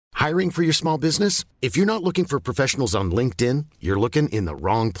Hiring for your small business? If you're not looking for professionals on LinkedIn, you're looking in the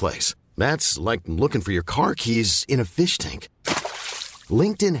wrong place. That's like looking for your car keys in a fish tank.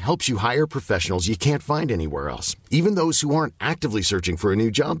 LinkedIn helps you hire professionals you can't find anywhere else, even those who aren't actively searching for a new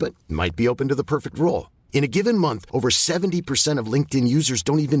job but might be open to the perfect role. In a given month, over 70% of LinkedIn users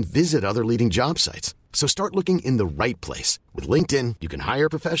don't even visit other leading job sites. So start looking in the right place. With LinkedIn, you can hire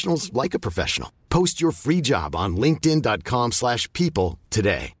professionals like a professional. Post your free job on linkedin.com/people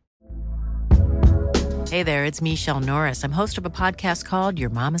today. Hey there, it's Michelle Norris. I'm host of a podcast called Your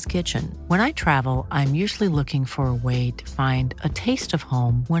Mama's Kitchen. When I travel, I'm usually looking for a way to find a taste of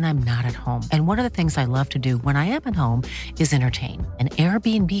home when I'm not at home. And one of the things I love to do when I am at home is entertain. And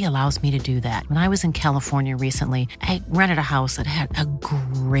Airbnb allows me to do that. When I was in California recently, I rented a house that had a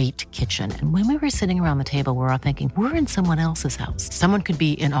great kitchen. And when we were sitting around the table, we're all thinking, we're in someone else's house. Someone could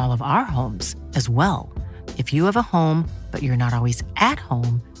be in all of our homes as well. If you have a home, but you're not always at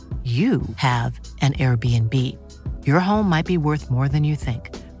home, you have an Airbnb. Your home might be worth more than you think.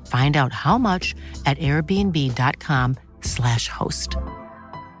 Find out how much at airbnb.com/host.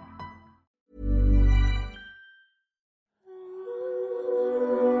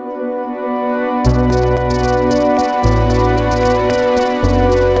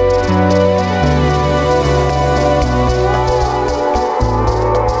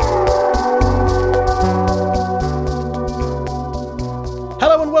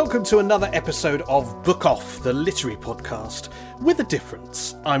 Welcome to another episode of Book Off, the literary podcast with a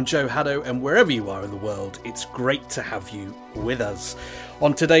difference. I'm Joe Haddo, and wherever you are in the world, it's great to have you with us.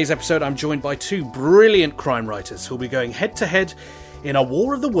 On today's episode, I'm joined by two brilliant crime writers who'll be going head-to-head in a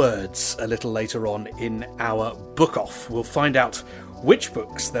war of the words a little later on in our Book Off. We'll find out which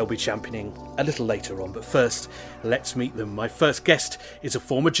books they'll be championing a little later on, but first, let's meet them. My first guest is a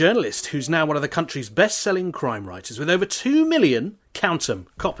former journalist who's now one of the country's best-selling crime writers, with over 2 million, count 'em,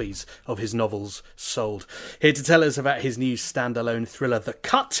 copies of his novels sold. Here to tell us about his new standalone thriller, The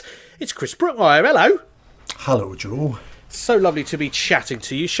Cut, it's Chris Brookmyre. Hello. Hello, Joe. So lovely to be chatting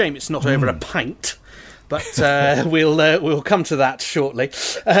to you. Shame it's not over a pint. But we'll come to that shortly.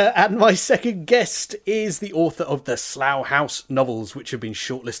 And my second guest is the author of the Slough House novels, which have been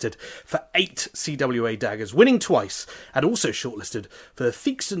shortlisted for 8 CWA Daggers, winning twice, and also shortlisted for the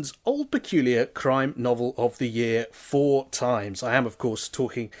Theakston's Old Peculier Crime Novel of the Year 4 times. I am, of course,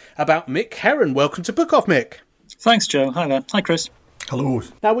 talking about Mick Herron. Welcome to Book Off, Mick. Thanks, Joe. Hi there. Hi, Chris. Hello.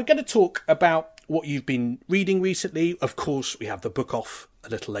 Now, we're going to talk about what you've been reading recently. Of course, we have the Book Off a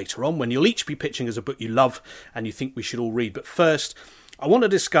little later on, when you'll each be pitching as a book you love and you think we should all read. But first, I want to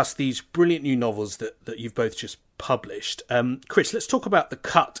discuss these brilliant new novels that you've both just published. Chris, let's talk about The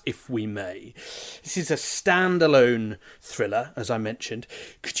Cut, if we may. This is a standalone thriller, as I mentioned.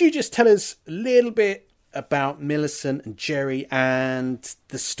 Could you just tell us a little bit about Millicent and Jerry and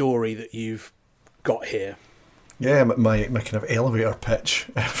the story that you've got here? Yeah, my kind of elevator pitch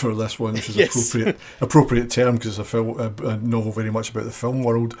for this one, which is Yes. appropriate term because it's a novel very much about the film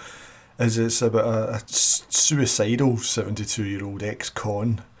world, is it's about a suicidal 72-year-old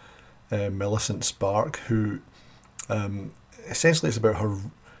ex-con, Millicent Spark, who essentially it's about her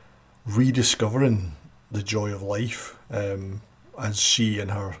rediscovering the joy of life as she and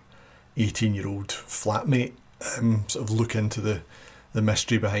her 18-year-old flatmate sort of look into the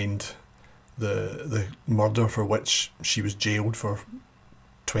mystery behind the murder for which she was jailed for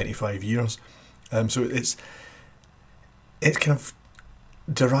 25 years. So it's kind of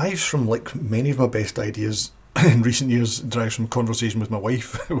derives from, like many of my best ideas in recent years, derives from a conversation with my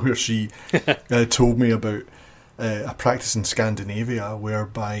wife where she told me about a practice in Scandinavia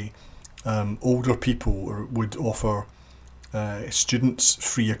whereby older people would offer students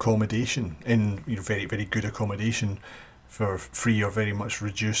free accommodation in very, very good accommodation for free or very much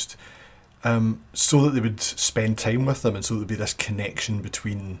reduced, so that they would spend time with them and so there'd be this connection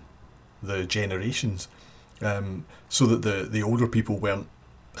between the generations, so that the older people weren't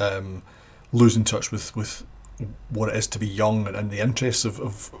losing touch with what it is to be young and the interests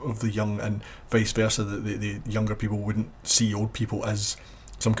of the young, and vice versa, that the younger people wouldn't see old people as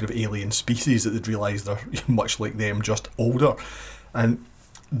some kind of alien species, that they'd realise they're much like them, just older. And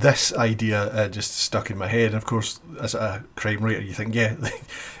this idea just stuck in my head. And of course, as a crime writer, you think,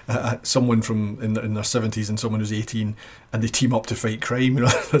 someone in their 70s and someone who's 18, and they team up to fight crime.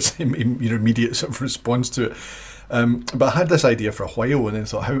 That's your immediate sort of response to it. But I had this idea for a while, and then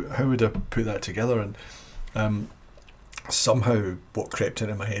thought, how would I put that together? And somehow, what crept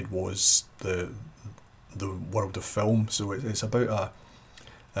into my head was the world of film. So it's about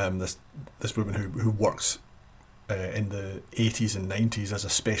this woman who works in the 80s and 90s as a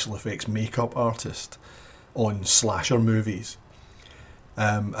special effects makeup artist on slasher movies.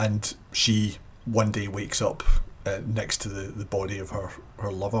 and she one day wakes up next to the body of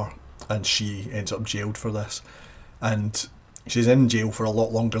her lover, and she ends up jailed for this, and she's in jail for a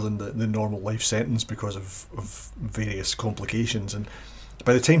lot longer than the normal life sentence because of various complications. And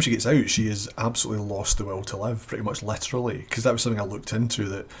by the time she gets out, she has absolutely lost the will to live, pretty much literally, because that was something I looked into,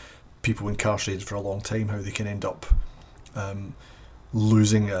 that people incarcerated for a long time, how they can end up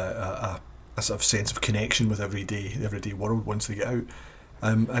losing a sort of sense of connection with the everyday world once they get out.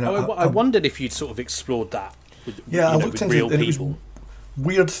 I wondered if you'd sort of explored that with, I looked into real it, and people. it was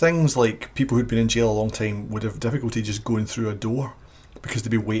weird things, like people who'd been in jail a long time would have difficulty just going through a door because they'd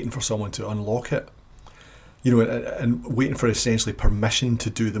be waiting for someone to unlock it, and waiting for essentially permission to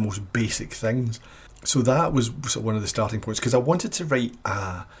do the most basic things. So that was sort of one of the starting points, because I wanted to write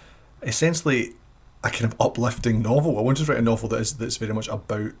essentially a kind of uplifting novel. I wanted to write a novel that's very much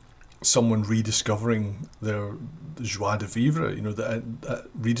about someone rediscovering their joie de vivre, that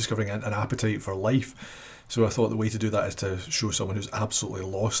rediscovering an appetite for life. So I thought the way to do that is to show someone who's absolutely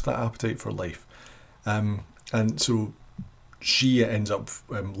lost that appetite for life. And so she ends up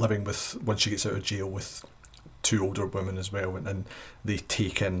living with, once she gets out of jail, with two older women as well, and they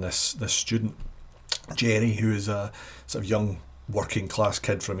take in this student, Jerry, who is a sort of young working class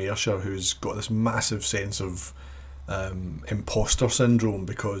kid from Ayrshire who's got this massive sense of imposter syndrome,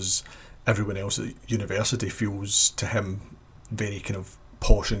 because everyone else at university feels to him very kind of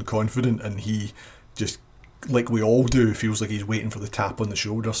posh and confident, and he just, like we all do, feels like he's waiting for the tap on the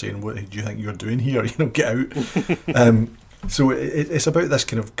shoulder saying, "What do you think you're doing here? Get out." So it's about this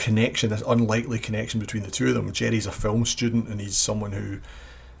kind of connection, this unlikely connection between the two of them. Jerry's a film student, and he's someone who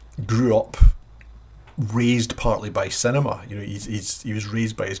grew up raised partly by cinema. He was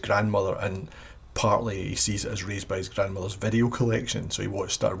raised by his grandmother, and partly he sees it as raised by his grandmother's video collection. So he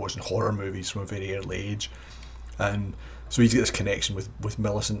started watching horror movies from a very early age, and so he's got this connection with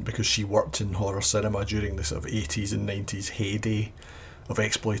Millicent because she worked in horror cinema during the sort of 80s and 90s heyday of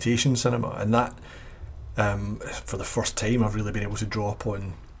exploitation cinema, and that for the first time I've really been able to draw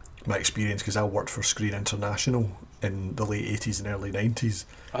upon my experience, because I worked for Screen International in the late 80s and early 90s.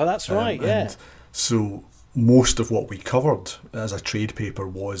 Oh, that's right, yeah. And so most of what we covered as a trade paper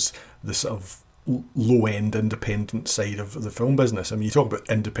was the sort of low-end independent side of the film business. I mean, you talk about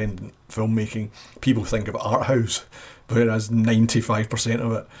independent filmmaking, people think of art house, whereas 95%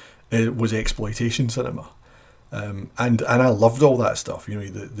 of it was exploitation cinema. And I loved all that stuff.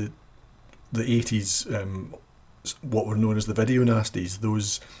 The 80s, what were known as the video nasties,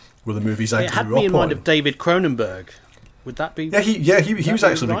 those were the movies I grew up on. It had me in mind of David Cronenberg. Would that be? He was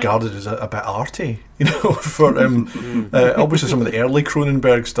actually regarded as a bit arty, for obviously some of the early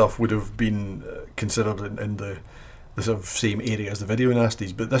Cronenberg stuff would have been considered in the sort of same area as the video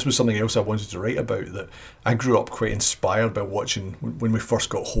nasties, but this was something else I wanted to write about, that I grew up quite inspired by watching when we first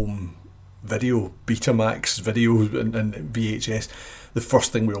got home video, Betamax video and VHS. The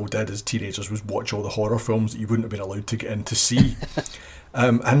first thing we all did as teenagers was watch all the horror films that you wouldn't have been allowed to get in to see.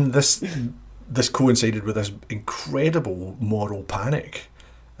 And this coincided with this incredible moral panic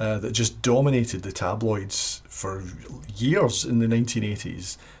that just dominated the tabloids for years in the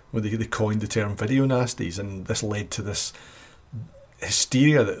 1980s, where they coined the term video nasties, and this led to this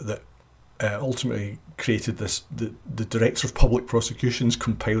hysteria that ultimately created this. The Director of Public Prosecutions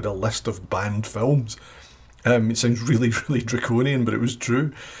compiled a list of banned films. It sounds really, really draconian, but it was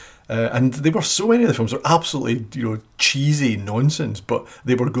true. And there were so many of the films that were absolutely, cheesy nonsense, but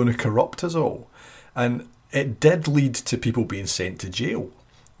they were going to corrupt us all. And it did lead to people being sent to jail.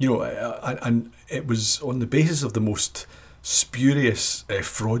 And it was on the basis of the most spurious,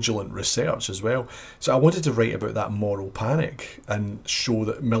 fraudulent research as well. So I wanted to write about that moral panic and show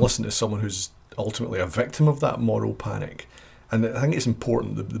that Millicent is someone who's ultimately a victim of that moral panic. And I think it's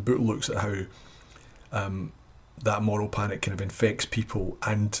important that the book looks at how that moral panic kind of infects people,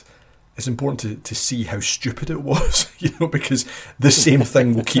 and it's important to see how stupid it was, because the same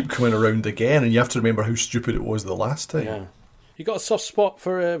thing will keep coming around again, and you have to remember how stupid it was the last time. Yeah. You got a soft spot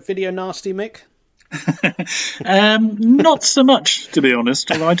for a video nasty, Mick? Not so much, to be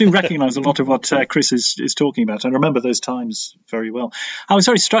honest, although I do recognise a lot of what Chris is talking about. I remember those times very well. I was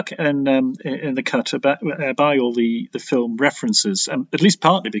very struck in the cut by all the film references, at least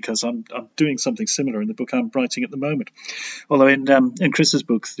partly because I'm doing something similar in the book I'm writing at the moment. Although in Chris's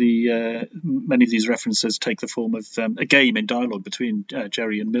book, many of these references take the form of a game in dialogue between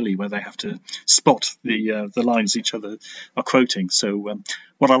Jerry and Millie, where they have to spot the lines each other are quoting. So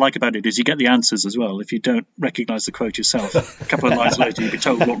what I like about it is you get the answers as well. If you don't recognise the quote yourself, a couple of lines later you'll be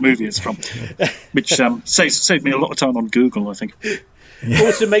told what movie it's from, which saved me a lot of time on Google, I think.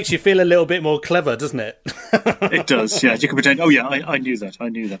 also makes you feel a little bit more clever, doesn't it? It does, yeah. You can pretend, oh yeah, I knew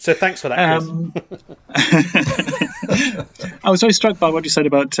that. So thanks for that, Chris. I was very struck by what you said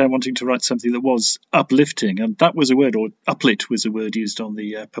about wanting to write something that was uplifting, and that was a word, or uplit was a word used on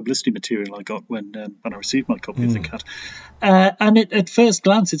the publicity material I got when I received my copy of The Cut. And at first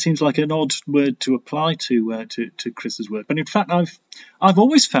glance, it seems like an odd word to apply to Chris's work, but in fact, I've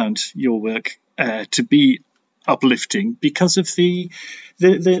always found your work to be uplifting because of the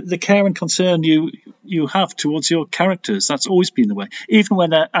care and concern you have towards your characters. That's always been the way. Even when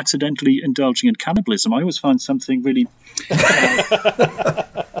they're accidentally indulging in cannibalism, I always find something really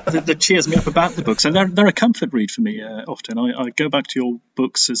that cheers me up about the books, and they're a comfort read for me often. I go back to your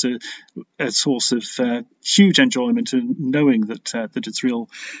books as a source of huge enjoyment, and knowing that it's real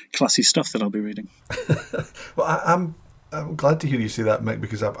classy stuff that I'll be reading. Well, I'm glad to hear you say that, Mick,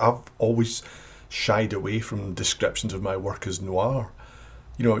 because I've always shied away from descriptions of my work as noir.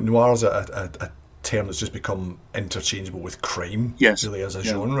 Noir is a term that's just become interchangeable with crime, really, as a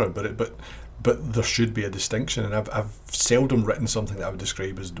genre. But there should be a distinction, and I've seldom written something that I would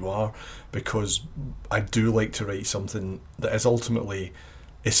describe as noir, because I do like to write something that is ultimately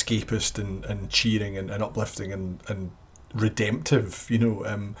escapist and cheering and uplifting and redemptive. I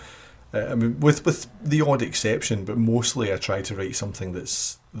mean, with the odd exception, but mostly I try to write something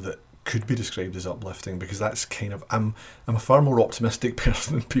that could be described as uplifting, because that's kind of I'm a far more optimistic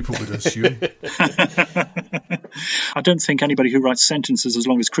person than people would assume. I don't think anybody who writes sentences as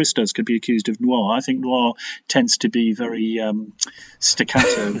long as Chris does could be accused of noir. I think noir tends to be very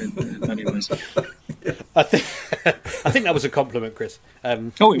staccato in many ways. I think that was a compliment, Chris.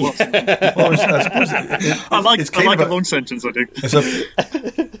 Oh, it was. Well, I suppose I like a long sentence, I do.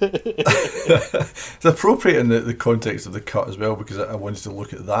 It's appropriate in the context of The Cut as well, because I wanted to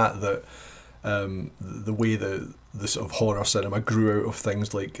look at that the way the sort of horror cinema grew out of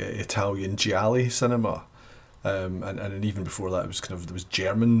things like Italian giallo cinema, and even before that, there was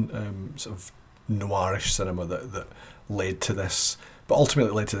German sort of noirish cinema that led to this, but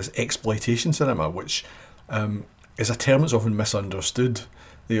ultimately led to this exploitation cinema, which is a term that's often misunderstood,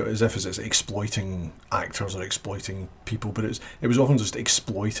 as if it's exploiting actors or exploiting people, but it was often just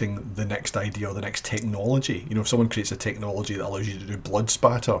exploiting the next idea or the next technology. If someone creates a technology that allows you to do blood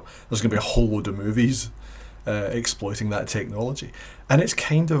spatter, there's going to be a whole load of movies exploiting that technology. And it's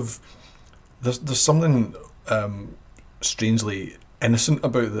kind of there's something strangely innocent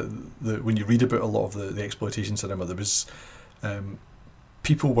about the when you read about a lot of the exploitation cinema. There was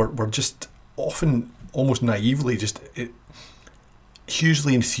people were just often almost naively just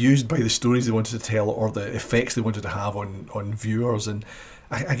hugely enthused by the stories they wanted to tell or the effects they wanted to have on viewers, and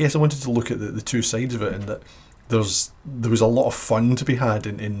I guess I wanted to look at the two sides of it, and that there was a lot of fun to be had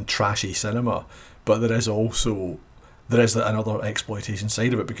in trashy cinema, but there is another exploitation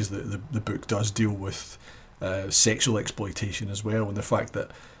side of it, because the book does deal with sexual exploitation as well, and the fact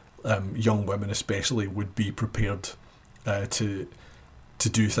that young women especially would be prepared to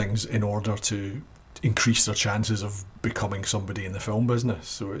do things in order to increase their chances of becoming somebody in the film business.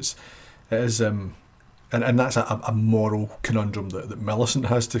 So it is and that's a moral conundrum that Millicent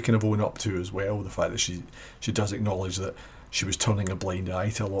has to kind of own up to as well, the fact that she does acknowledge that she was turning a blind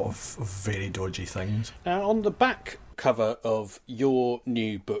eye to a lot of very dodgy things. Now, on the back cover of your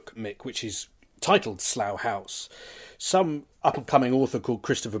new book, Mick, which is titled Slough House, some up-and-coming author called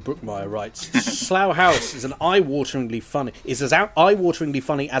Christopher Brookmeyer writes, Slough House is as eye-wateringly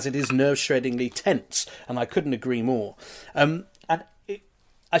funny as it is nerve-shreddingly tense, and I couldn't agree more.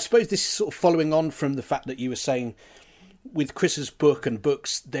 I suppose this is sort of following on from the fact that you were saying with Chris's book and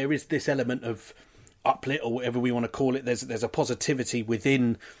books, there is this element of uplit, or whatever we want to call it. There's a positivity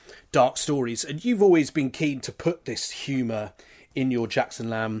within dark stories, and you've always been keen to put this humour in your Jackson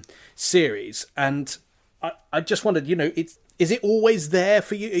Lamb series, and I just wondered, is it always there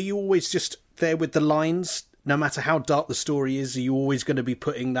for you? Are you always just there with the lines, no matter how dark the story is? Are you always going to be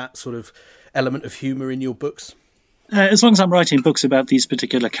putting that sort of element of humour in your books? As long as I'm writing books about these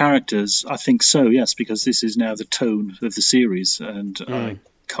particular characters, I think so, yes, because this is now the tone of the series, and I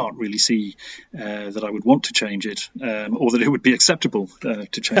can't really see that I would want to change it, or that it would be acceptable to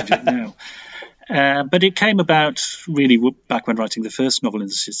change it now. But it came about really back when writing the first novel in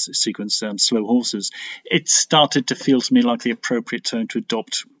the sequence, Slow Horses. It started to feel to me like the appropriate tone to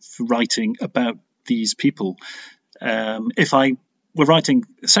adopt for writing about these people. If I were writing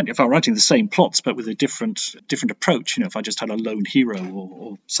the same plots but with a different approach, if I just had a lone hero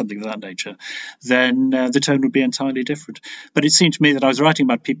or something of that nature, then the tone would be entirely different. But it seemed to me that I was writing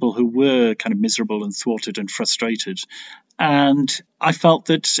about people who were kind of miserable and thwarted and frustrated, and I felt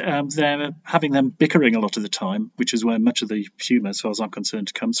that they're having them bickering a lot of the time, which is where much of the humour, as far as I'm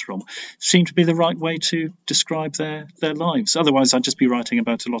concerned, comes from, seemed to be the right way to describe their lives. Otherwise, I'd just be writing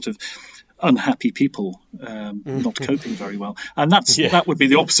about a lot of unhappy people not coping very well. And that would be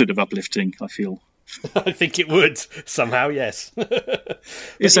the opposite of uplifting, I feel. I think it would somehow, yes.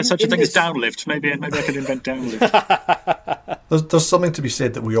 Is there such a thing as downlift? Maybe I could invent downlift. There's something to be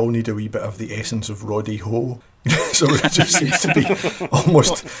said that we all need a wee bit of the essence of Roddy Ho. So it just seems to be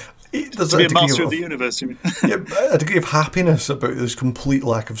almost... To be a master of the universe, you mean? Yeah, a degree of happiness about this complete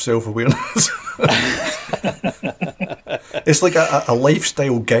lack of self-awareness. It's like a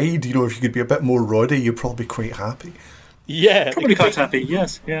lifestyle guide. You know, if you could be a bit more Roddy, you'd probably be quite happy. Yeah, probably quite happy.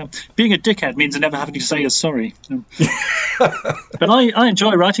 Yes, yeah. Being a dickhead means never having to say you're sorry. But I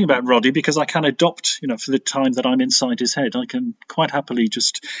enjoy writing about Roddy because I can adopt, for the time that I'm inside his head, I can quite happily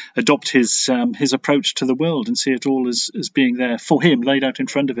just adopt his approach to the world and see it all as being there for him, laid out in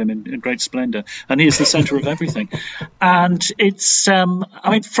front of him in great splendour, and he is the centre of everything. And it's, from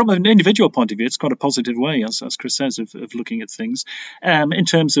an individual point of view, it's quite a positive way, as Chris says, of looking at things. In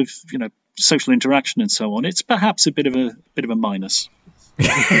terms of social interaction and so on, it's perhaps a bit of a minus.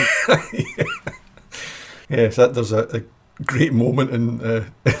 Yes, there's a great moment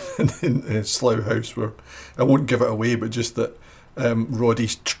in Slough House where I won't give it away, but just that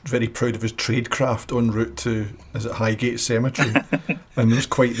Roddy's very proud of his tradecraft en route to, is it Highgate Cemetery? And there's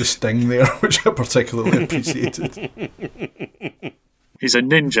quite the sting there, which I particularly appreciated. He's a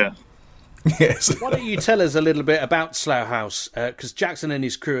ninja. Yes. Why don't you tell us a little bit about Slough House? Because Jackson and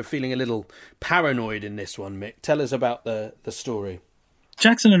his crew are feeling a little paranoid in this one, Mick. Tell us about the story.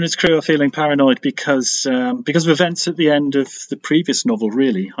 Jackson and his crew are feeling paranoid because of events at the end of the previous novel,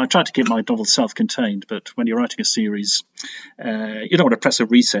 really. I tried to keep my novel self-contained, but when you're writing a series, you don't want to press a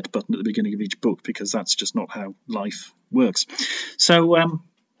reset button at the beginning of each book because that's just not how life works. So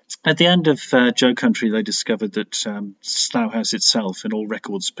at the end of Joe Country, they discovered that Slough House itself and all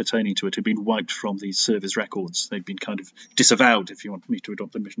records pertaining to it had been wiped from the service records. They'd been kind of disavowed, if you want me to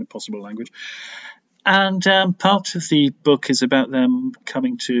adopt the Mission Impossible language. And part of the book is about them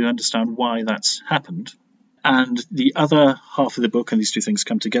coming to understand why that's happened. And the other half of the book, and these two things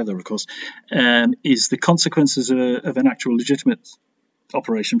come together, of course, is the consequences of an actual legitimate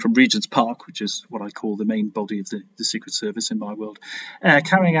operation from Regent's Park, which is what I call the main body of the Secret Service in my world,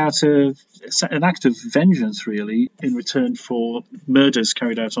 carrying out an act of vengeance, really, in return for murders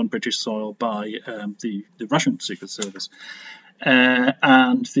carried out on British soil by the Russian Secret Service.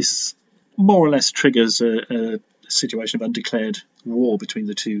 And this more or less triggers a situation of undeclared war between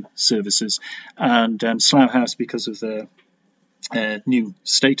the two services. And Slough House, because of their new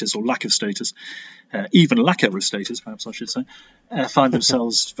status or lack of status, even lacquer of status, perhaps I should say, find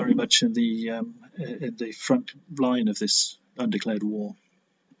themselves very much in the front line of this undeclared war.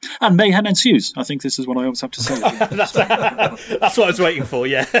 And mayhem ensues. I think this is what I always have to say. That's what I was waiting for,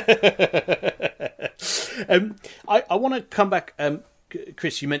 yeah. I want to come back.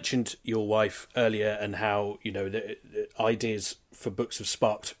 Chris, you mentioned your wife earlier and how, the ideas for books have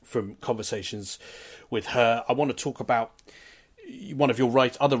sparked from conversations with her. I want to talk about one of your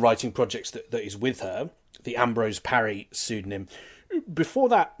other writing projects that is with her, the Ambrose Parry pseudonym. Before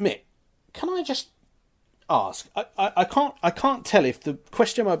that, Mick, can I just ask? I can't tell if the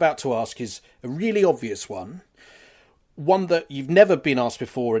question I'm about to ask is a really obvious one that you've never been asked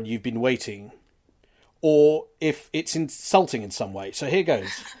before and you've been waiting, or if it's insulting in some way. So here goes.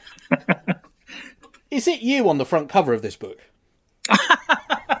 Is it you on the front cover of this book?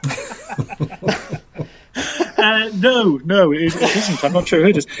 No, it isn't. I'm not sure who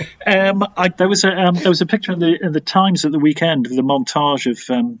it is. There was a picture in the Times at the weekend of the montage of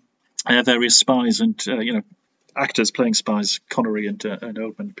various spies and actors playing spies, Connery and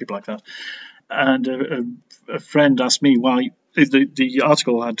Oldman, people like that. And a friend asked me why. The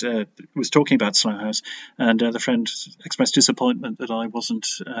article was talking about Slough House, and the friend expressed disappointment that I wasn't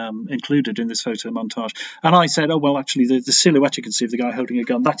included in this photo montage. And I said, oh, well, actually, the silhouette you can see of the guy holding a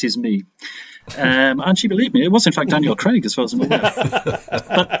gun, that is me. And she believed me. It was, in fact, Daniel Craig, as far as I'm aware.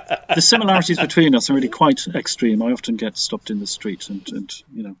 But the similarities between us are really quite extreme. I often get stopped in the street and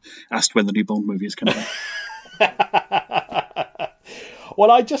asked when the new Bond movie is coming out. Well,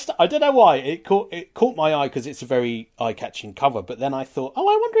 I don't know why it caught my eye because it's a very eye-catching cover. But then I thought, I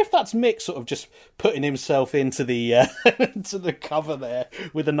wonder if that's Mick sort of just putting himself into the into the cover there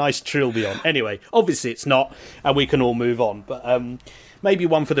with a nice trilby on. Anyway, obviously it's not, and we can all move on. But maybe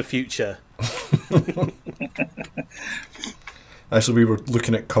one for the future. Actually, we were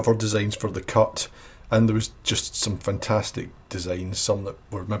looking at cover designs for The Cut, And there was just some fantastic designs, some that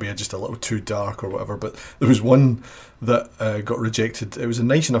were maybe just a little too dark or whatever, but there was one that got rejected. It was a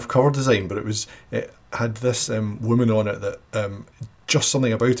nice enough cover design, but it had this woman on it that just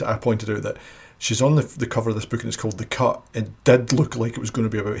something about it I pointed out that she's on the cover of this book and it's called The Cut. It did look like it was going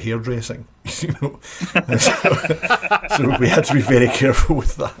to be about hairdressing, you know. So we had to be very careful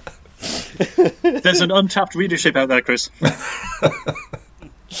with that. There's an untapped readership out there, Chris.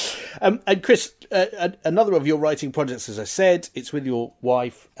 And Chris, another of your writing projects, as I said, it's with your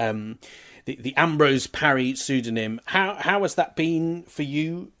wife, the Ambrose Parry pseudonym. How has that been for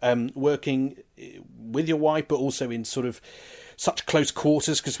you, working with your wife, but also in sort of such close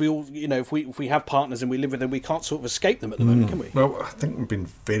quarters? Because we all, you know, if we have partners and we live with them, we can't sort of escape them at the moment, can we? Well, I think we've been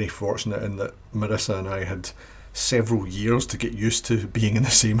very fortunate in that Marissa and I had several years to get used to being in the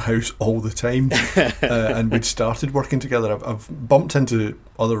same house all the time, and we'd started working together. I've bumped into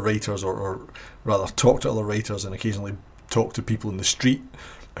other writers, or rather talked to other writers, and occasionally talked to people in the street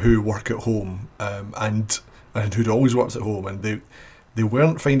who work at home, and who'd always worked at home, and they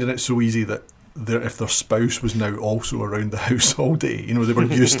weren't finding it so easy that if their spouse was now also around the house all day. You know, they were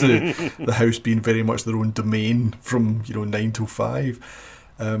used to the house being very much their own domain from 9 till 5.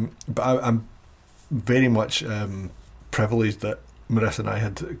 But I'm very much privileged that Marissa and I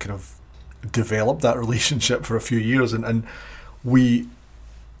had kind of developed that relationship for a few years, and we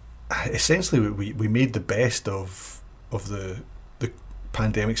essentially we made the best of the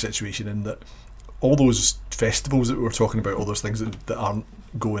pandemic situation, in that all those festivals that we were talking about, all those things that aren't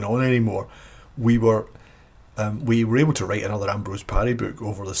going on anymore, we were able to write another Ambrose Parry book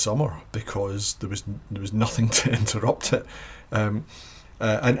over the summer because there was nothing to interrupt it. The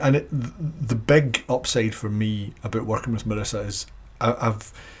big upside for me about working with Marissa is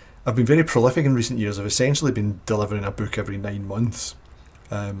I've been very prolific in recent years. I've essentially been delivering a book every 9 months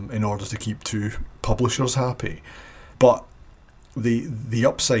in order to keep 2 publishers happy. But the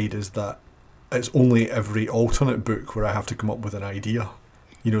upside is that it's only every alternate book where I have to come up with an idea.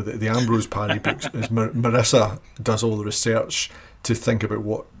 You know, the Ambrose Parry books is Marissa does all the research to think about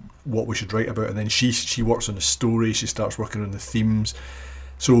what we should write about, and then she works on the story, she starts working on the themes.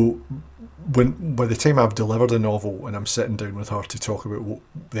 So by the time I've delivered a novel and I'm sitting down with her to talk about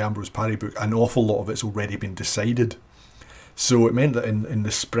the Ambrose Parry book, an awful lot of it's already been decided. So it meant that in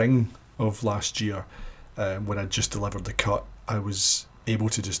the spring of last year, when I just delivered The Cut, I was able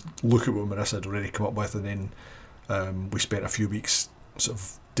to just look at what Marissa had already come up with, and then we spent a few weeks sort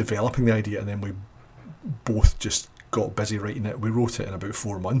of developing the idea, and then we both just got busy writing it. We wrote it in about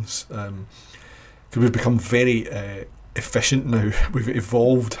 4 months, because we've become very efficient now. We've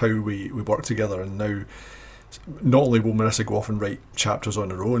evolved how we work together, and now not only will Marissa go off and write chapters on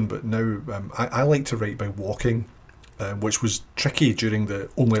her own, but now I like to write by walking, which was tricky during the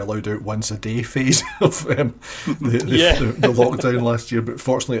only allowed out once a day phase of the lockdown last year. But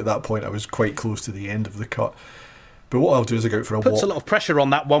fortunately at that point I was quite close to the end of The Cut. But what I'll do is I go out for a walk. Puts a lot of pressure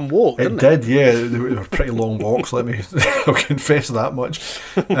on that one walk, doesn't it? It did, yeah. They were pretty long walks, I'll confess that much.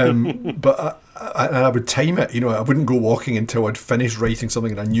 But I would time it. You know, I wouldn't go walking until I'd finished writing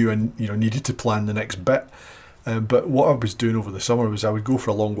something and I knew I needed to plan the next bit. But what I was doing over the summer was I would go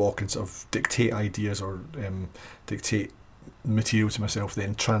for a long walk and sort of dictate ideas, or dictate material to myself,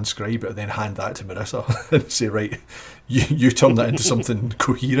 then transcribe it, and then hand that to Marissa and say, right, you turn that into something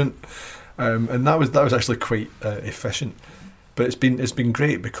coherent. And that was actually quite efficient. But it's been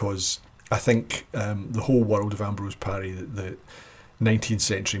great because I think the whole world of Ambrose Parry, the 19th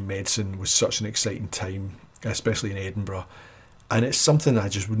century medicine, was such an exciting time, especially in Edinburgh, and it's something I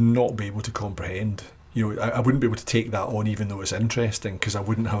just would not be able to comprehend. You know, I wouldn't be able to take that on, even though it's interesting, because I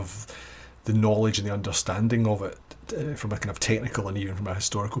wouldn't have the knowledge and the understanding of it from a kind of technical and even from a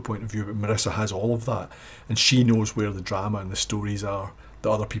historical point of view. But Marissa has all of that, and she knows where the drama and the stories are that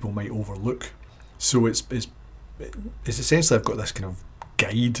other people might overlook. So it's essentially, I've got this kind of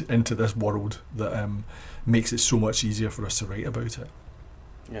guide into this world that makes it so much easier for us to write about it.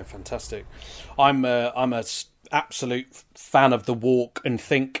 Yeah, fantastic. I'm a absolute fan of the walk and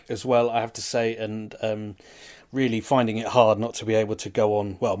think as well, I have to say, and really finding it hard not to be able to go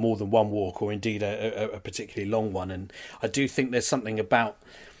on, well, more than one walk, or indeed a particularly long one. And I do think there's something about,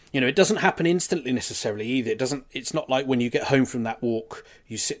 it doesn't happen instantly necessarily either. It's not like when you get home from that walk,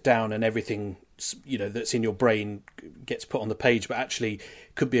 you sit down and everything, that's in your brain gets put on the page, but actually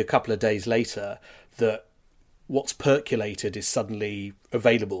could be a couple of days later that what's percolated is suddenly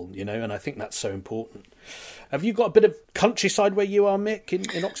available, and I think that's so important. Have you got a bit of countryside where you are, Mick,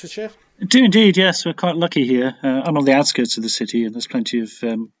 in Oxfordshire? I do indeed, yes. We're quite lucky here. I'm on the outskirts of the city, and there's plenty of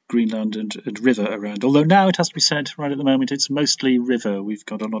greenland and river around. Although now, it has to be said, right at the moment, it's mostly river. We've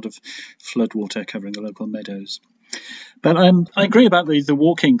got a lot of floodwater covering the local meadows. But I agree about the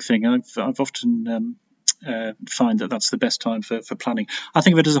walking thing. I've often find that that's the best time for planning. I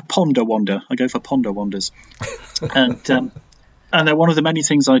think of it as a ponder wander. I go for ponder wanders. And they're one of the many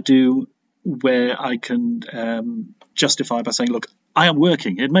things I do where I can justify by saying, look, I am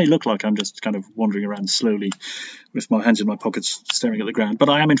working. It may look like I'm just kind of wandering around slowly with my hands in my pockets staring at the ground, but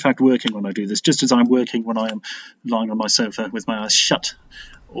I am in fact working when I do this, just as I'm working when I am lying on my sofa with my eyes shut,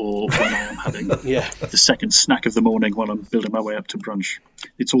 or when I am having the second snack of the morning while I'm building my way up to brunch.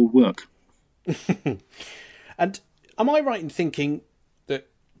 It's all work. And am I right in thinking that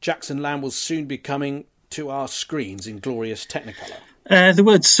Jackson Lamb will soon be coming to our screens in glorious Technicolor? The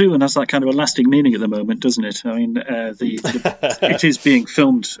word soon has that kind of a lasting meaning at the moment, doesn't it? I mean, it is being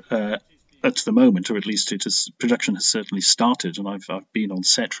filmed at the moment, or at least production has certainly started, and I've been on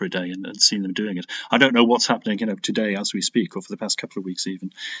set for a day and seen them doing it. I don't know what's happening, today as we speak, or for the past couple of weeks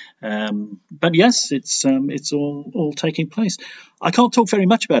even. But yes, it's all taking place. I can't talk very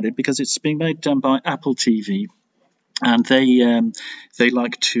much about it because it's being made by Apple TV. And they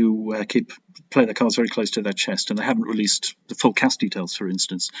like to play their cards very close to their chest, and they haven't released the full cast details, for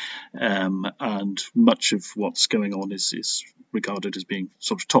instance. And much of what's going on is regarded as being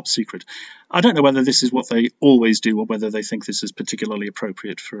sort of top secret. I don't know whether this is what they always do, or whether they think this is particularly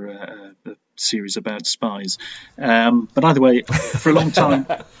appropriate for a series about spies. But either way, for a long time,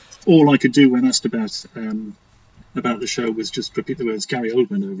 all I could do when asked about the show was just repeat the words Gary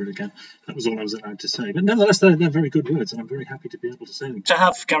Oldman over again. That was all I was allowed to say. But nevertheless, they're very good words, and I'm very happy to be able to say them. To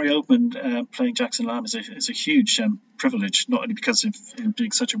have Gary Oldman playing Jackson Lamb is a huge privilege, not only because of him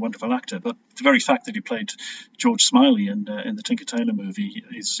being such a wonderful actor, but the very fact that he played George Smiley in the Tinker Tailor movie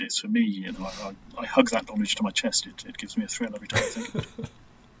is for me, I hug that knowledge to my chest. It gives me a thrill every time I think of it.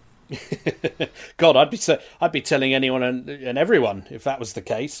 God, I'd be telling anyone and everyone if that was the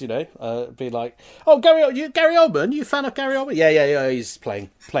case. Be like, "Oh, Gary Oldman, you a fan of Gary Oldman?" Yeah. He's playing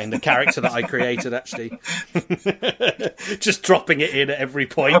the character that I created, actually. Just dropping it in at every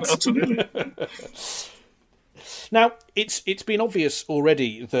point. Absolutely. Now, it's been obvious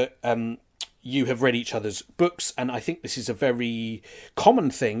already that you have read each other's books, and I think this is a very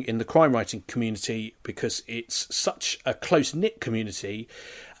common thing in the crime writing community because it's such a close-knit community.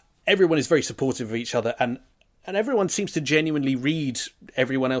 Everyone is very supportive of each other, and everyone seems to genuinely read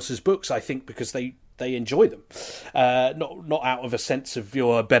everyone else's books, I think, because they enjoy them. Not out of a sense of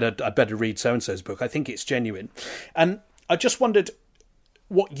I better read so-and-so's book. I think it's genuine. And I just wondered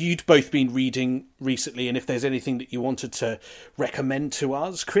what you'd both been reading recently, and if there's anything that you wanted to recommend to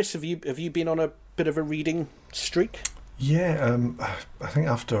us. Chris, have you been on a bit of a reading streak? Yeah, I think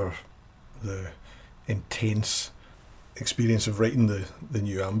after the intense experience of writing the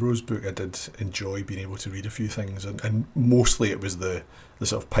new Ambrose book, I did enjoy being able to read a few things, and mostly it was the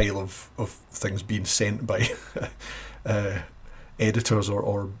sort of pile of things being sent by editors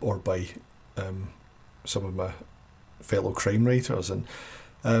or by some of my fellow crime writers. And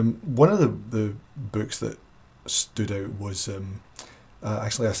one of the books that stood out was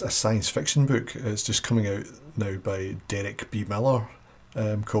actually a science fiction book. It's just coming out now by Derek B. Miller,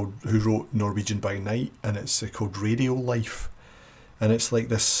 who wrote Norwegian by Night, and it's called Radio Life, and it's like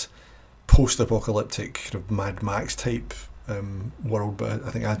this post-apocalyptic kind of Mad Max type world. But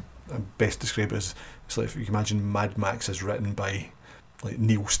I think I best describe it as, it's like if you can imagine Mad Max is written by like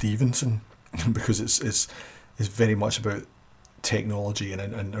Neil Stephenson, because it's very much about technology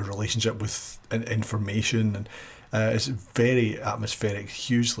and a relationship with information, and it's very atmospheric,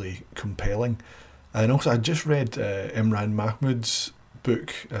 hugely compelling. And also I just read Imran Mahmood's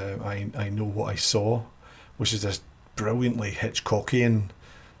book, I Know What I Saw, which is this brilliantly Hitchcockian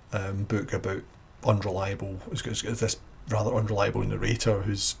book about it's got this rather unreliable narrator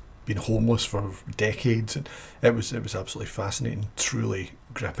who's been homeless for decades, and it was absolutely fascinating, truly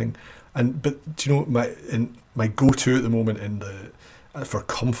gripping. But do you know, my go-to at the moment for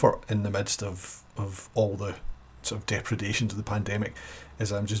comfort in the midst of all the sort of depredations of the pandemic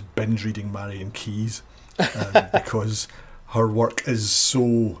is I'm just binge reading Marian Keyes, because her work is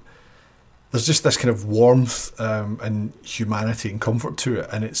so, there's just this kind of warmth and humanity and comfort to it,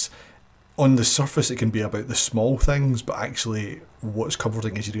 and it's, on the surface it can be about the small things, but actually what's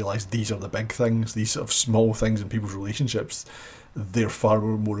comforting is you realise these are the big things, these sort of small things in people's relationships, they're far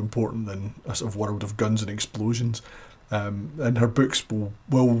more important than a sort of world of guns and explosions. And her books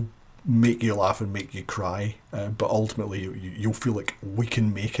will make you laugh and make you cry, but ultimately you'll feel like we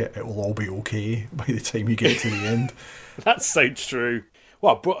can make it. It will all be okay by the time you get to the end. That's so true.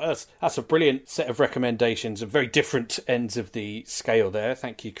 Well, that's a brilliant set of recommendations, of very different ends of the scale there.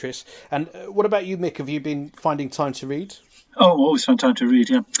 Thank you, Chris. And what about you, Mick? Have you been finding time to read? Oh, always find time to read.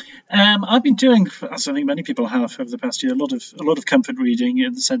 Yeah, I've been doing, as I think many people have over the past year, a lot of comfort reading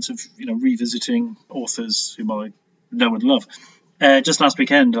in the sense of revisiting authors whom I know and love. Just last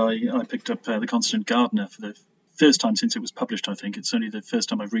weekend, I picked up The Constant Gardener for the first time since it was published. I think it's only the first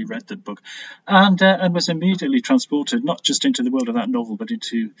time I've reread the book, and was immediately transported not just into the world of that novel, but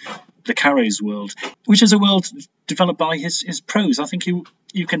into Le Carré's world, which is a world developed by his prose. I think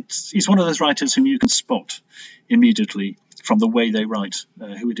he's one of those writers whom you can spot immediately from the way they write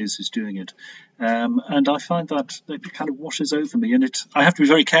who it is who's doing it, and I find that it kind of washes over me, and I have to be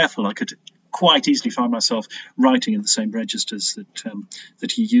very careful. I could quite easily find myself writing in the same registers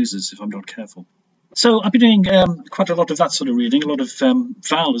that he uses if I'm not careful. So I've been doing quite a lot of that sort of reading, a lot of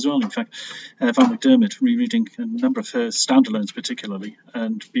Val as well, in fact, Val McDermid, rereading a number of her standalones particularly,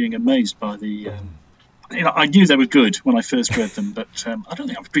 and being amazed by the... I knew they were good when I first read them, but I don't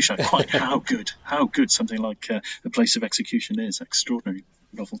think I appreciate quite how good something like A Place of Execution is. Extraordinary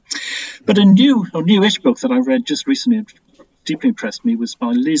novel. But a newish book that I read just recently deeply impressed me was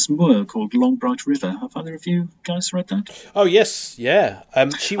by Liz Moore, called Long Bright River. Have either of you guys read that? Oh, yes, yeah.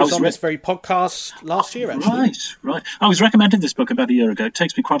 She was on this very podcast last year, actually. Right. I was recommended this book about a year ago. It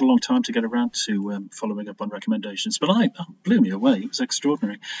takes me quite a long time to get around to following up on recommendations, but it blew me away. It was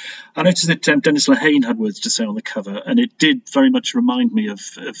extraordinary. I noticed that Dennis Lehane had words to say on the cover, and it did very much remind me of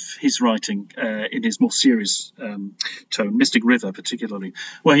his writing in his more serious tone, Mystic River particularly,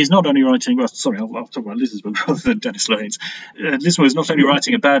 where he's not only writing... Well, sorry, I'll talk about Liz's book rather than Dennis Lehane's. Liz Moore is not only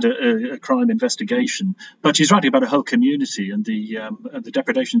writing about a crime investigation, but she's writing about a whole community and the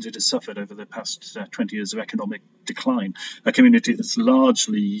depredations it has suffered over the past 20 years of economic decline. A community that's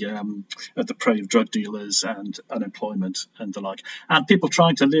largely at the prey of drug dealers and unemployment and the like, and people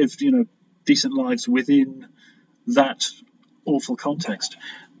trying to live, decent lives within that awful context.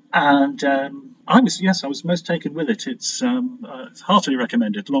 And I was most taken with it. It's heartily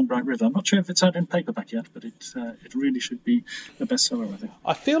recommended. Long Bright River. I'm not sure if it's out in paperback yet, but it really should be a bestseller, I think.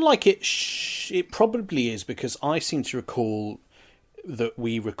 I feel like it probably is, because I seem to recall that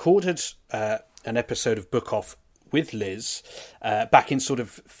we recorded an episode of Book Off with Liz back in sort of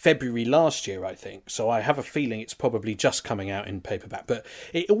February last year, I think. So I have a feeling it's probably just coming out in paperback. But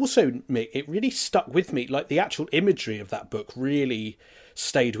it also, it really stuck with me. Like, the actual imagery of that book really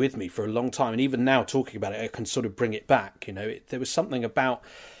stayed with me for a long time, and even now talking about it, I can sort of bring it back. There was something about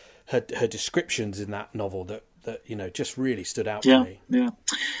her descriptions in that novel that just really stood out for me.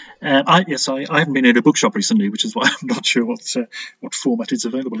 I haven't been in a bookshop recently, which is why I'm not sure what format it's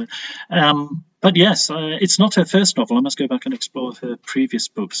available in. But yes, it's not her first novel. I must go back and explore her previous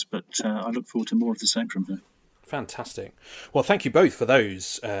books, but I look forward to more of the same from her. Fantastic. Well, thank you both for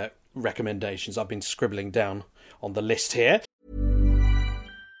those recommendations. I've been scribbling down on the list here.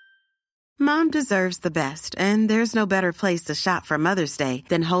 Mom deserves the best, and there's no better place to shop for Mother's Day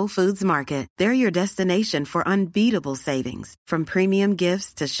than Whole Foods Market. They're your destination for unbeatable savings, from premium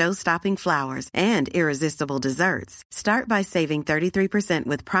gifts to show-stopping flowers and irresistible desserts. Start by saving 33%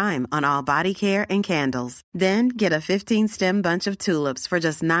 with Prime on all body care and candles. Then get a 15-stem bunch of tulips for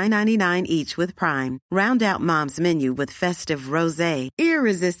just $9.99 each with Prime. Round out Mom's menu with festive rosé,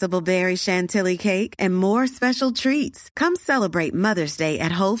 irresistible berry chantilly cake, and more special treats. Come celebrate Mother's Day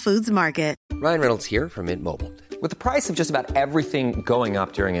at Whole Foods Market. Ryan Reynolds here from Mint Mobile. With the price of just about everything going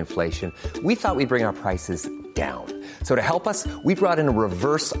up during inflation, we thought we'd bring our prices down. So to help us, we brought in a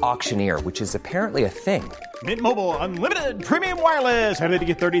reverse auctioneer, which is apparently a thing. Mint Mobile Unlimited Premium Wireless. How to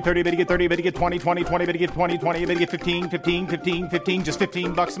get 30, 30, bit to get 30, bit to get 20, 20, 20, bit to get 20, 20, bit to get 15, 15, 15, 15, just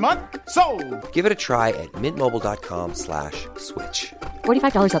 $15 a month? Sold! Give it a try at mintmobile.com/switch.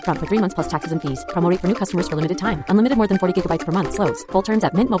 $45 up front for 3 months plus taxes and fees. Promo rate for new customers for limited time. Unlimited more than 40 gigabytes per month. Slows full terms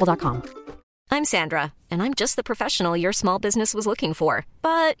at mintmobile.com. I'm Sandra, and I'm just the professional your small business was looking for.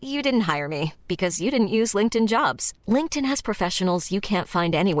 But you didn't hire me because you didn't use LinkedIn Jobs. LinkedIn has professionals you can't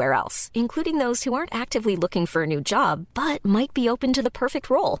find anywhere else, including those who aren't actively looking for a new job, but might be open to the perfect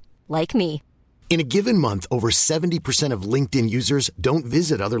role, like me. In a given month, over 70% of LinkedIn users don't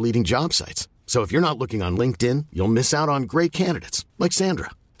visit other leading job sites. So if you're not looking on LinkedIn, you'll miss out on great candidates like Sandra.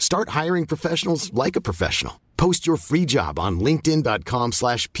 Start hiring professionals like a professional. Post your free job on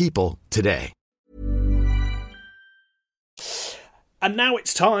linkedin.com/people today. And now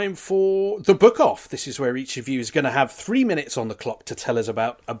it's time for the book off. This is where each of you is going to have 3 minutes on the clock to tell us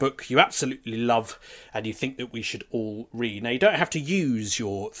about a book you absolutely love and you think that we should all read. Now, you don't have to use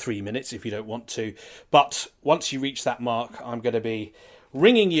your 3 minutes if you don't want to, but once you reach that mark, I'm going to be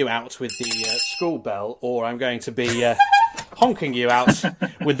ringing you out with the school bell, or I'm going to be honking you out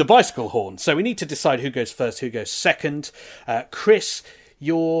with the bicycle horn. So we need to decide who goes first, who goes second. Chris,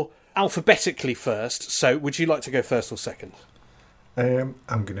 you're alphabetically first, so would you like to go first or second? I'm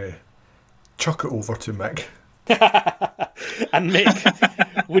going to chuck it over to Mick. And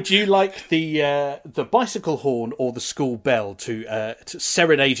Mick, would you like the bicycle horn or the school bell to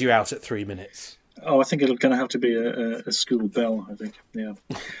serenade you out at 3 minutes? Oh, I think it's going to have to be a school bell, I think, yeah.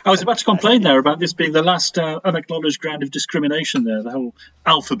 I was about to complain there about this being the last unacknowledged ground of discrimination there, the whole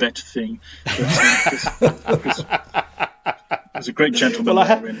alphabet thing. But, was a great gentleman.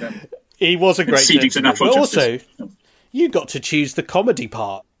 Well, he was a great gentleman, but also you got to choose the comedy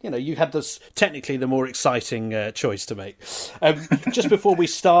part. You know, you had technically the more exciting choice to make. Just before we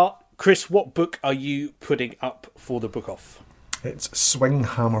start, Chris, what book are you putting up for the book off? It's Swing,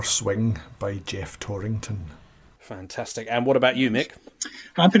 Hammer, Swing by Jeff Torrington. Fantastic. And what about you, Mick?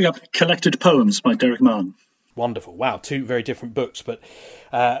 I'm putting up Collected Poems by Derek Mann. Wonderful. Wow, two very different books, but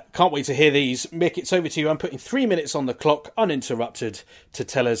can't wait to hear these. Mick, it's over to you. I'm putting 3 minutes on the clock, uninterrupted, to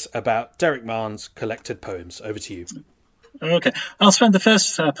tell us about Derek Mann's Collected Poems. Over to you. Okay, I'll spend the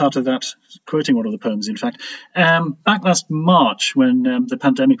first part of that quoting one of the poems, in fact. Back last March, when the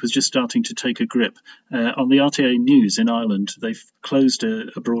pandemic was just starting to take a grip, on the RTA News in Ireland, they've closed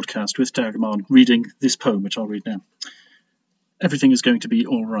a broadcast with Derek Mann reading this poem, which I'll read now. Everything is going to be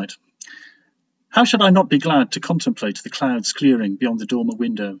all right. How should I not be glad to contemplate the clouds clearing beyond the dormer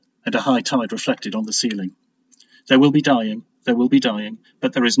window and a high tide reflected on the ceiling? There will be dying,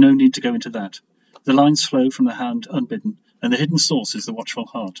 but there is no need to go into that. The lines flow from the hand unbidden, and the hidden source is the watchful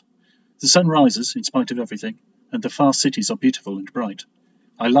heart. The sun rises in spite of everything, and the far cities are beautiful and bright.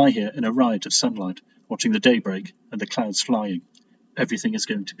 I lie here in a riot of sunlight, watching the daybreak and the clouds flying. Everything is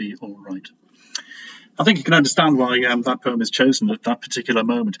going to be all right. I think you can understand why that poem is chosen at that particular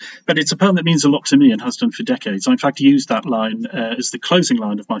moment. But it's a poem that means a lot to me and has done for decades. I, in fact, used that line as the closing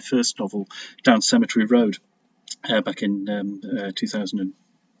line of my first novel, Down Cemetery Road, back in 2000,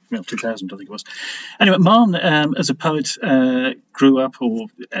 I think it was. Anyway, Mann, as a poet, grew up or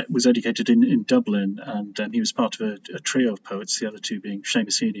was educated in Dublin, and he was part of a trio of poets, the other two being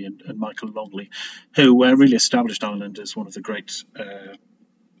Seamus Heaney and Michael Longley, who really established Ireland as one of the great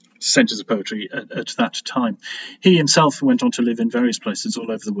centres of poetry at that time. He himself went on to live in various places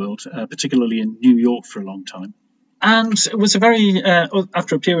all over the world, particularly in New York for a long time. And it was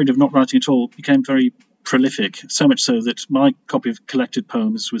after a period of not writing at all, became very prolific, so much so that my copy of Collected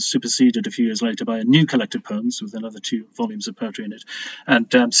Poems was superseded a few years later by a new Collected Poems with another 2 volumes of poetry in it.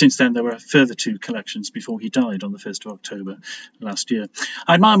 And since then, there were further 2 collections before he died on the 1st of October last year.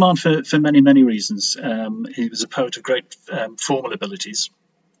 I admire Mann for many, many reasons. He was a poet of great formal abilities,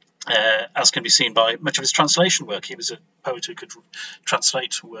 as can be seen by much of his translation work. He was a poet who could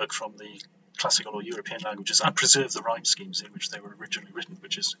translate work from the classical or European languages and preserve the rhyme schemes in which they were originally written,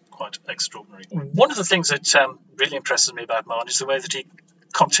 which is quite extraordinary. One of the things that really impresses me about Mann is the way that he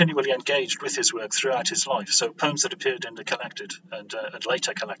continually engaged with his work throughout his life. So poems that appeared in the Collected and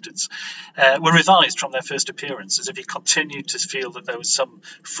later Collecteds were revised from their first appearance, as if he continued to feel that there was some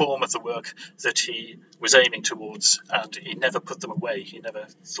form of the work that he was aiming towards, and he never put them away. He never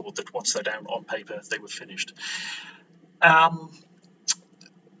thought that once they're down on paper, they were finished.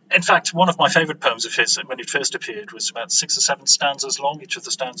 In fact, one of my favourite poems of his, when it first appeared, was about 6 or 7 stanzas long, each of the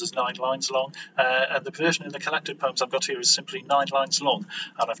stanzas 9 lines long, and the version in the Collected Poems I've got here is simply 9 lines long,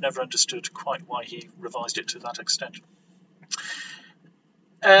 and I've never understood quite why he revised it to that extent.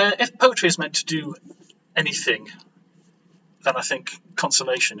 If poetry is meant to do anything, then I think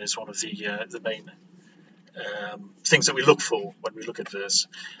consolation is one of the main things that we look for when we look at verse.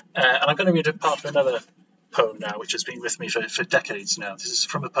 And I'm going to read a part of another poem now, which has been with me for decades now. This is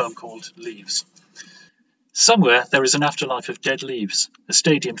from a poem called Leaves. Somewhere there is an afterlife of dead leaves, a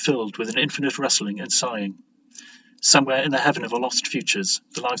stadium filled with an infinite rustling and sighing. Somewhere in the heaven of our lost futures,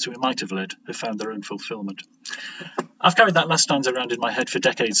 the lives we might have led have found their own fulfillment. I've carried that last stanza around in my head for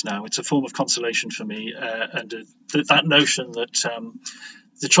decades now. It's a form of consolation for me, and that notion that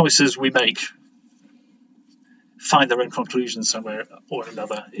the choices we make find their own conclusions somewhere or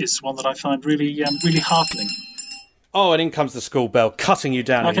another is one that I find really heartening. Oh, and in comes the school bell, cutting you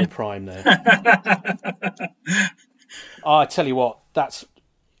down in your prime there. I tell you what,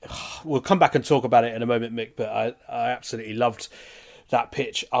 we'll come back and talk about it in a moment, Mick, but I absolutely loved that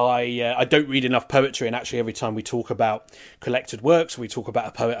pitch. I don't read enough poetry, and actually every time we talk about collected works, we talk about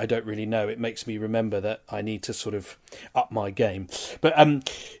a poet I don't really know, it makes me remember that I need to sort of up my game. But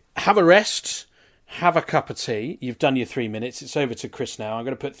have a rest, have a cup of tea. You've done your 3 minutes. It's over to Chris now. I'm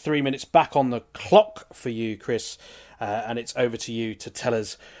going to put 3 minutes back on the clock for you, Chris, and it's over to you to tell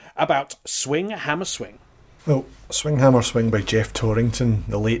us about Swing, Hammer, Swing. Well, Swing, Hammer, Swing by Jeff Torrington,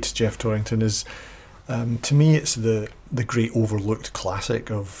 the late Jeff Torrington, is, to me, it's the great overlooked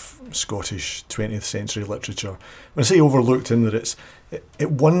classic of Scottish 20th century literature. When I say overlooked, in that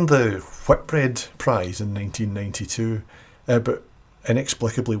it won the Whitbread Prize in 1992, but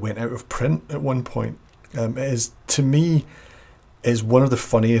inexplicably went out of print at one point. It is, to me, is one of the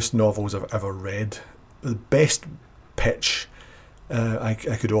funniest novels I've ever read. The best pitch I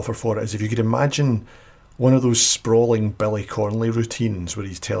could offer for it is if you could imagine one of those sprawling Billy Connolly routines where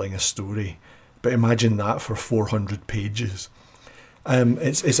he's telling a story, but imagine that for 400 pages.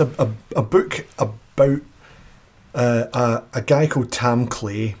 It's a book about a guy called Tam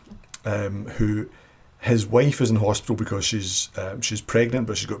Clay, who, his wife is in hospital because she's pregnant,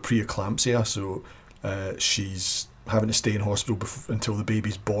 but she's got preeclampsia, so she's having to stay in hospital until the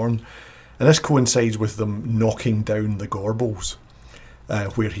baby's born. And this coincides with them knocking down the Gorbals,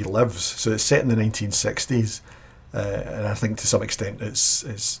 where he lives. So it's set in the 1960s, and I think to some extent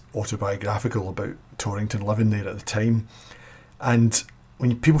it's autobiographical about Torrington living there at the time. And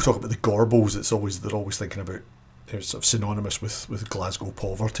when people talk about the Gorbals, they're always thinking about, sort of synonymous with Glasgow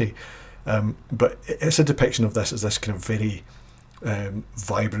poverty. But it's a depiction of this as this kind of very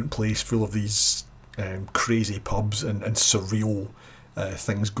vibrant place full of these crazy pubs and surreal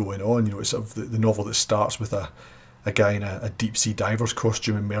things going on. It's sort of the novel that starts with a guy in a deep sea diver's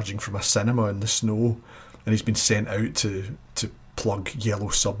costume emerging from a cinema in the snow, and he's been sent out to plug Yellow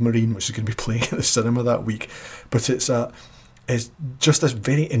Submarine, which is going to be playing at the cinema that week. But it's just this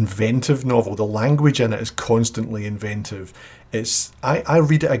very inventive novel. The language in it is constantly inventive. I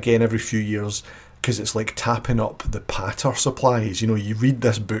read it again every few years because it's like tapping up the patter supplies. You read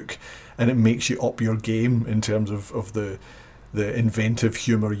this book and it makes you up your game in terms of the inventive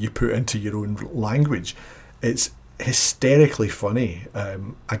humour you put into your own language. It's hysterically funny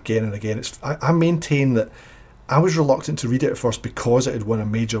again and again. I maintain that I was reluctant to read it at first because it had won a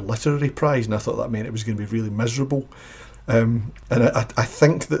major literary prize, and I thought that meant it was going to be really miserable. And I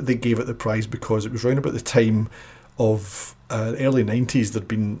think that they gave it the prize because it was around about the time of the early 90s. There'd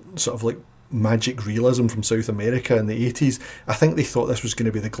been sort of like magic realism from South America in the 80s. I think they thought this was going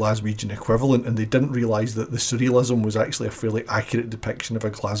to be the Glaswegian equivalent, and they didn't realise that the surrealism was actually a fairly accurate depiction of a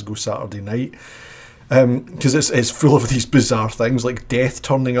Glasgow Saturday night. Because it's full of these bizarre things like death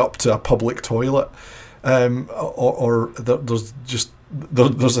turning up to a public toilet, or there's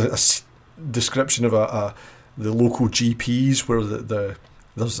a description of the local GPs where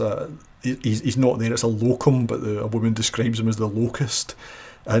he's not there, it's a locum, but a woman describes him as the locust,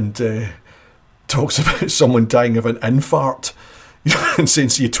 and talks about someone dying of an infart, and saying,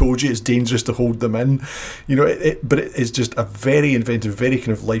 "See, I told you it's dangerous to hold them in." But it is just a very inventive, very kind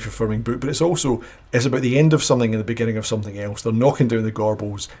of life-affirming book. But it's about the end of something and the beginning of something else. They're knocking down the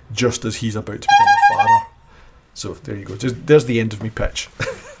Gorbals just as he's about to become a father. So there you go. There's the end of me pitch.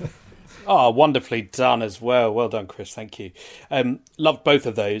 Oh, wonderfully done as well. Well done, Chris. Thank you. Loved both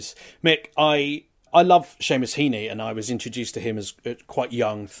of those. Mick, I love Seamus Heaney, and I was introduced to him as quite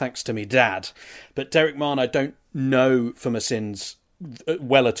young, thanks to me dad. But Derek Mann, I don't know for my sins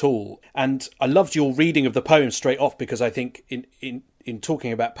well at all. And I loved your reading of the poem straight off, because I think in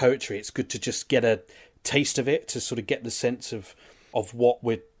talking about poetry, it's good to just get a taste of it, to sort of get the sense of what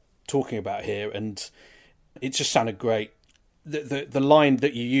we're talking about here. And it just sounded great. The line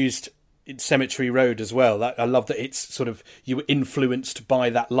that you used in Cemetery Road as well, I love that it's sort of, you were influenced by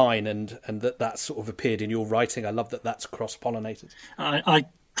that line, and that sort of appeared in your writing. I love that that's cross-pollinated. I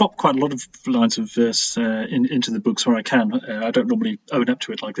drop quite a lot of lines of verse into the books where I can. I don't normally own up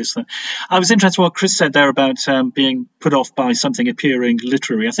to it like this, though. I was interested in what Chris said there about being put off by something appearing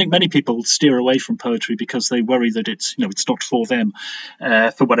literary. I think many people steer away from poetry because they worry that it's not for them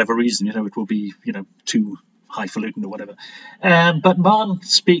for whatever reason. It will be too highfalutin or whatever. But Mann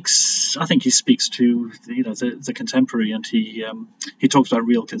speaks. I think he speaks to the contemporary, and he talks about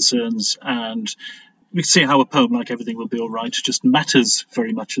real concerns, and we see how a poem like Everything Will Be All Right just matters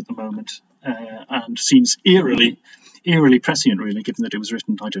very much at the moment, and seems eerily prescient, really, given that it was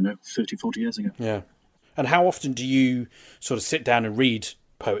written, 30, 40 years ago. Yeah. And how often do you sort of sit down and read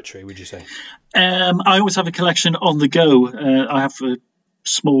poetry, would you say? I always have a collection on the go. I have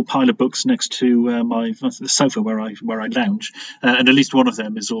small pile of books next to the sofa where I lounge, and at least one of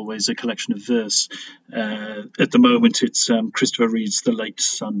them is always a collection of verse. At the moment, it's Christopher Reid's The Late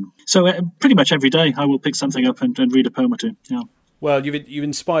Sun. So pretty much every day I will pick something up and read a poem or two. Yeah. Well, you've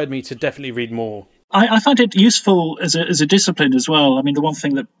inspired me to definitely read more. I find it useful as a discipline as well. I mean, the one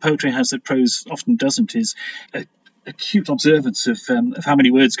thing that poetry has that prose often doesn't is acute observance of how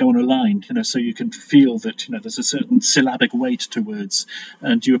many words go on a line, so you can feel that there's a certain syllabic weight to words,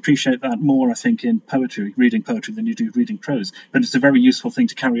 and you appreciate that more, I think, in poetry, reading poetry, than you do reading prose. But it's a very useful thing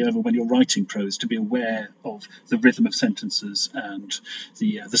to carry over when you're writing prose, to be aware of the rhythm of sentences and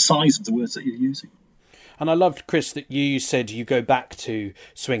the size of the words that you're using. And I loved, Chris, that you said you go back to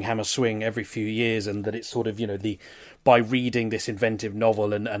Swing Hammer Swing every few years, and that it's sort of, by reading this inventive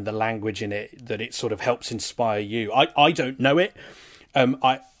novel and the language in it, that it sort of helps inspire you. I don't know it.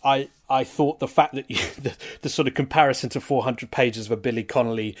 I thought the fact that the sort of comparison to 400 pages of a Billy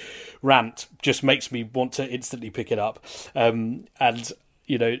Connolly rant just makes me want to instantly pick it up.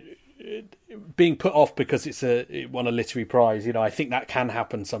 Being put off because it won a literary prize, I think that can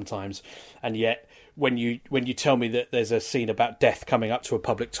happen sometimes. And yet, when you tell me that there's a scene about death coming up to a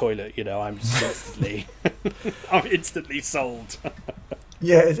public toilet, I'm instantly sold.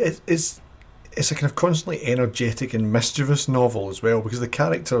 Yeah, it's a kind of constantly energetic and mischievous novel as well, because the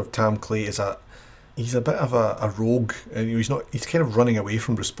character of Tam Clay he's a bit of a rogue, and he's kind of running away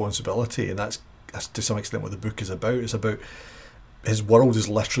from responsibility, and that's to some extent what the book is about. It's about his world is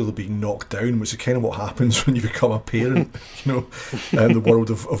literally being knocked down, which is kind of what happens when you become a parent, the world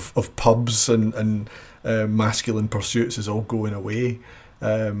of pubs and masculine pursuits is all going away.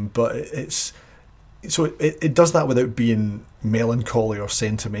 But it does that without being melancholy or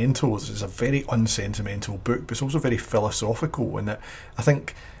sentimental. It's a very unsentimental book, but it's also very philosophical, and I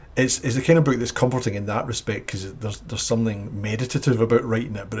think it's the kind of book that's comforting in that respect, because there's something meditative about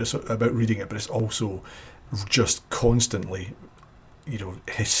writing it, but it's about reading it, but it's also just constantly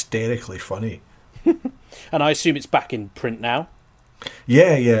hysterically funny. And I assume it's back in print now.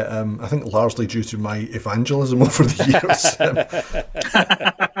 Yeah. I think largely due to my evangelism over the years.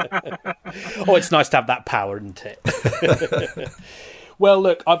 Oh, it's nice to have that power, isn't it? Well,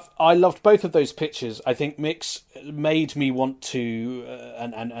 look, I loved both of those pictures. I think Mix made me want to,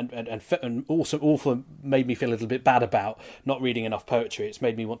 and also made me feel a little bit bad about not reading enough poetry. It's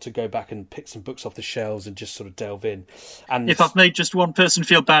made me want to go back and pick some books off the shelves and just sort of delve in. And if I've made just one person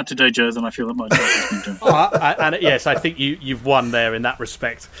feel bad today, Joe, then I feel that my job has been done. And yes, I think you've won there in that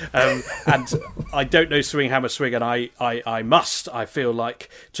respect. And I don't know Swing Hammer Swing, and I feel like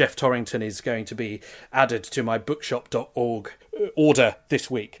Jeff Torrington is going to be added to my bookshop.org order this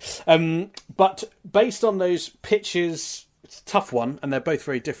week. But based on those pictures, it's a tough one, and they're both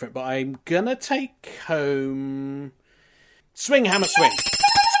very different, but I'm gonna take home Swing Hammer Swing.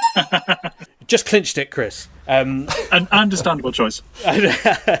 Just clinched it, Chris. An understandable choice.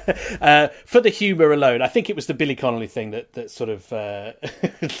 For the humour alone, I think it was the Billy Connolly thing that sort of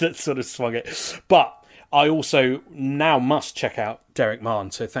that sort of swung it. But I also now must check out Derek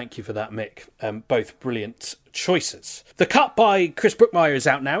Mahon, so thank you for that, Mick. Both brilliant choices. The Cut by Chris Brookmyre is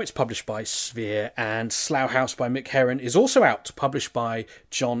out now. It's published by Sphere, and Slough House by Mick Herron is also out, published by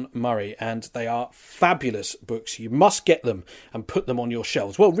John Murray, and they are fabulous books. You must get them and put them on your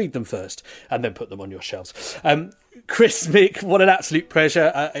shelves. Well, read them first and then put them on your shelves. Chris, Mick, what an absolute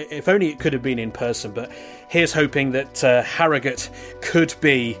pleasure. If only it could have been in person, but here's hoping that Harrogate could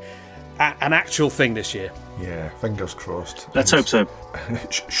be an actual thing this year. Yeah, fingers crossed. Let's hope so.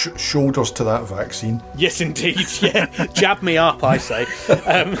 Shoulders to that vaccine. Yes, indeed. Yeah, jab me up, I say.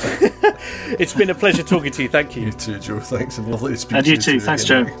 It's been a pleasure talking to you. Thank you. You too, Joe. Thanks, and lovely to speak and to you. And you too. Thanks,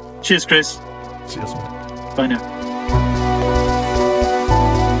 Joe. Cheers, Chris. Cheers, man. Bye now.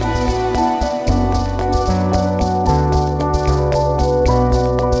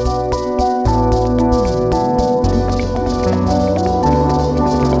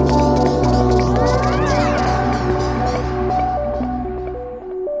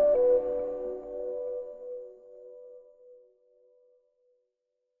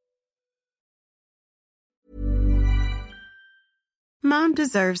 Mom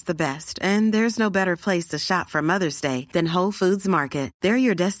deserves the best, and there's no better place to shop for Mother's Day than Whole Foods Market. They're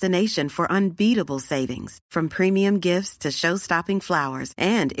your destination for unbeatable savings, from premium gifts to show-stopping flowers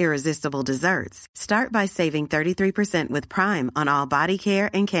and irresistible desserts. Start by saving 33% with Prime on all body care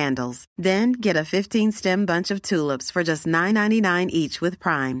and candles. Then get a 15-stem bunch of tulips for just $9.99 each with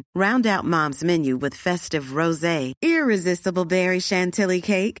Prime. Round out Mom's menu with festive rosé, irresistible berry chantilly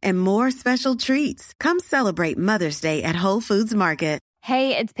cake, and more special treats. Come celebrate Mother's Day at Whole Foods Market.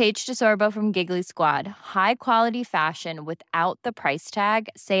 Hey, it's Paige DeSorbo from Giggly Squad. High quality fashion without the price tag.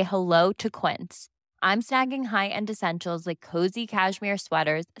 Say hello to Quince. I'm snagging high-end essentials like cozy cashmere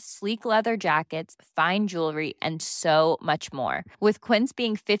sweaters, sleek leather jackets, fine jewelry, and so much more. With Quince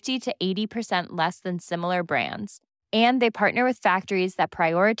being 50 to 80% less than similar brands. And they partner with factories that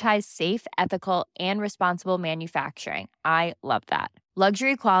prioritize safe, ethical, and responsible manufacturing. I love that.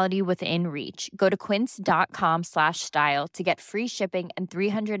 Luxury quality within reach. Go to quince.com/style to get free shipping and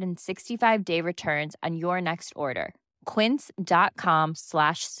 365-day returns on your next order.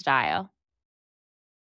 Quince.com/style.